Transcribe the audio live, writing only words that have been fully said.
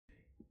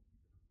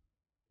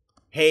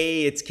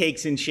Hey, it's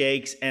Cakes and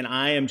Shakes, and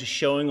I am just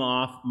showing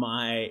off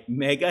my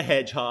Mega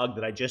Hedgehog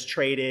that I just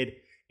traded,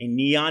 a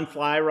Neon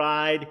Fly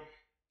Ride,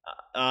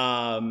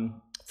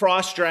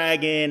 Frost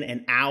Dragon,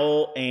 an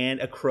Owl,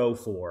 and a Crow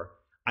for.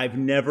 I've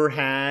never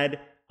had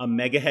a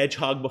Mega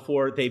Hedgehog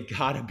before. They've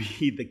got to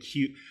be the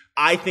cute.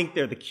 I think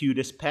they're the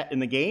cutest pet in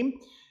the game.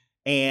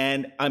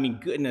 And I mean,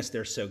 goodness,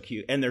 they're so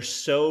cute. And they're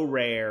so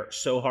rare,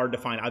 so hard to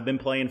find. I've been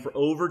playing for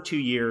over 2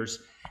 years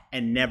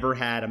and never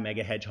had a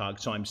Mega Hedgehog.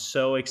 So I'm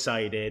so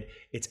excited.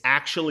 It's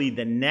actually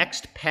the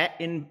next pet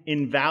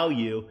in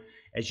value.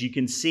 As you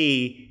can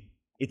see,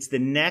 it's the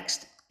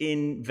next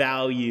in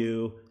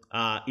value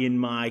in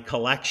my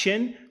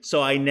collection.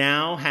 So I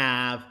now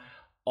have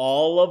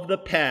all of the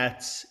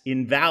pets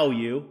in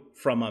value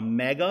from a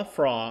Mega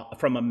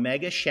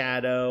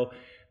Shadow,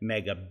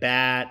 Mega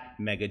Bat,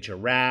 Mega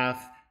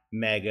Giraffe,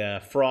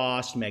 Mega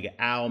Frost, Mega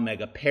Owl,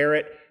 Mega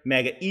Parrot,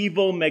 Mega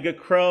Evil, Mega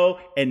Crow,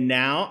 and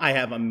now I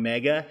have a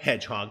Mega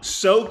Hedgehog.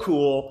 So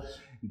cool.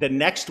 The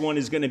next one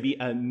is going to be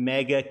a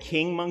Mega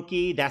King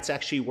Monkey. That's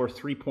actually worth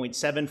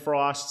 3.7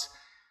 Frosts.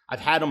 I've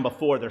had them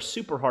before. They're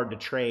super hard to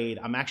trade.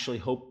 I'm actually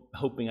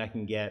hoping I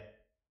can get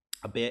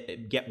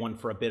one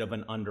for a bit of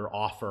an under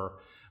offer.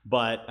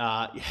 But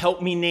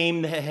help me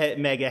name the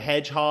Mega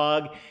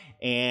Hedgehog,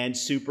 and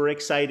super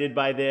excited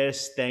by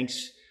this.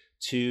 Thanks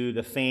to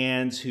the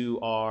fans who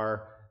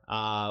are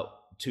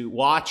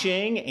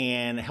watching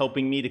and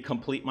helping me to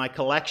complete my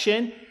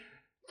collection.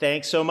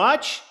 Thanks so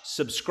much.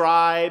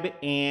 Subscribe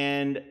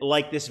and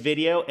like this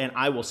video, and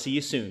I will see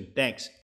you soon. Thanks.